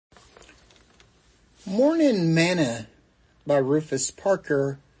Morning Manna by Rufus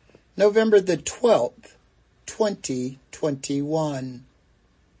Parker, November the 12th, 2021.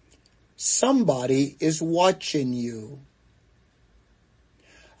 Somebody is watching you.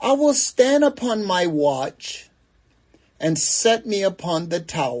 I will stand upon my watch and set me upon the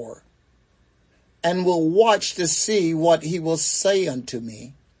tower, and will watch to see what he will say unto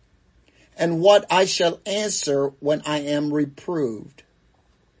me, and what I shall answer when I am reproved.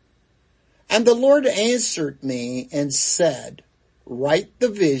 And the Lord answered me and said, Write the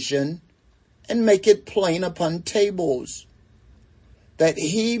vision and make it plain upon tables, that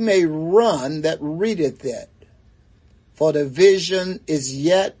he may run that readeth it. For the vision is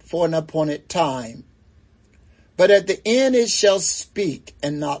yet for an appointed time, but at the end it shall speak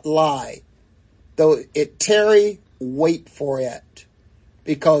and not lie. Though it tarry, wait for it,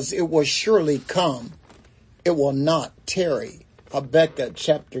 because it will surely come. It will not tarry. Habakkuk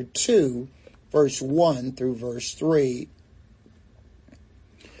chapter 2, verse 1 through verse 3.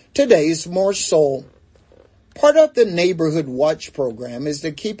 Today's morsel. Part of the neighborhood watch program is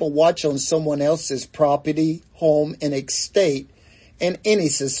to keep a watch on someone else's property, home, and estate, and any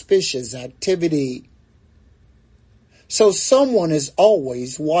suspicious activity. So someone is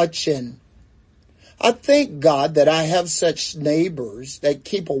always watching. I thank God that I have such neighbors that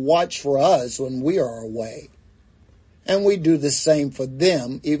keep a watch for us when we are away. And we do the same for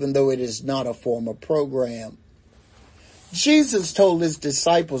them, even though it is not a formal program. Jesus told his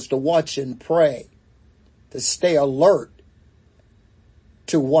disciples to watch and pray, to stay alert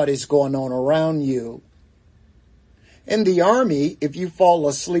to what is going on around you. In the Army, if you fall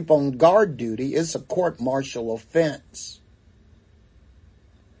asleep on guard duty, it's a court-martial offense.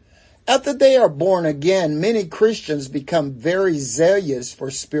 After they are born again, many Christians become very zealous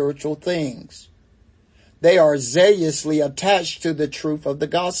for spiritual things. They are zealously attached to the truth of the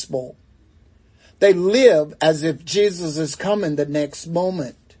gospel. They live as if Jesus is coming the next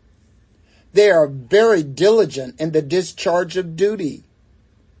moment. They are very diligent in the discharge of duty.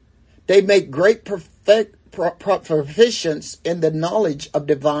 They make great proficiency in the knowledge of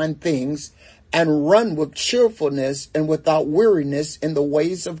divine things and run with cheerfulness and without weariness in the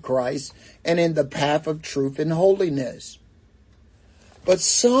ways of Christ and in the path of truth and holiness. But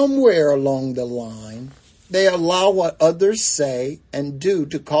somewhere along the line, they allow what others say and do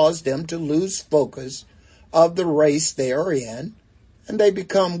to cause them to lose focus of the race they are in, and they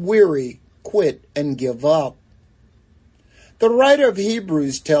become weary, quit, and give up. The writer of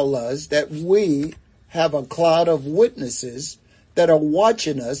Hebrews tells us that we have a cloud of witnesses that are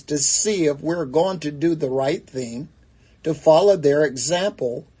watching us to see if we're going to do the right thing, to follow their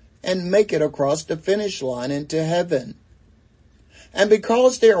example, and make it across the finish line into heaven. And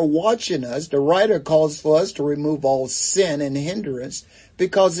because they are watching us, the writer calls for us to remove all sin and hindrance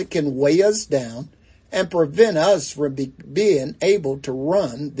because it can weigh us down and prevent us from being able to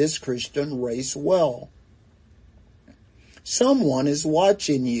run this Christian race well. Someone is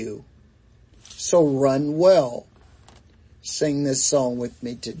watching you, so run well. Sing this song with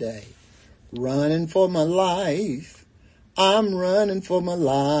me today. Running for my life. I'm running for my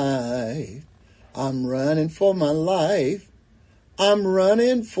life. I'm running for my life. I'm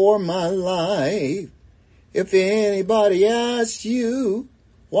running for my life. If anybody asks you,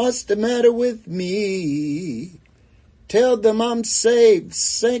 what's the matter with me? Tell them I'm saved,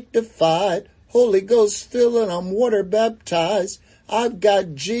 sanctified, Holy Ghost filled, and I'm water baptized. I've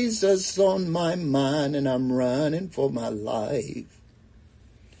got Jesus on my mind, and I'm running for my life.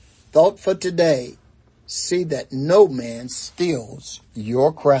 Thought for today. See that no man steals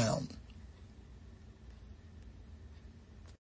your crown.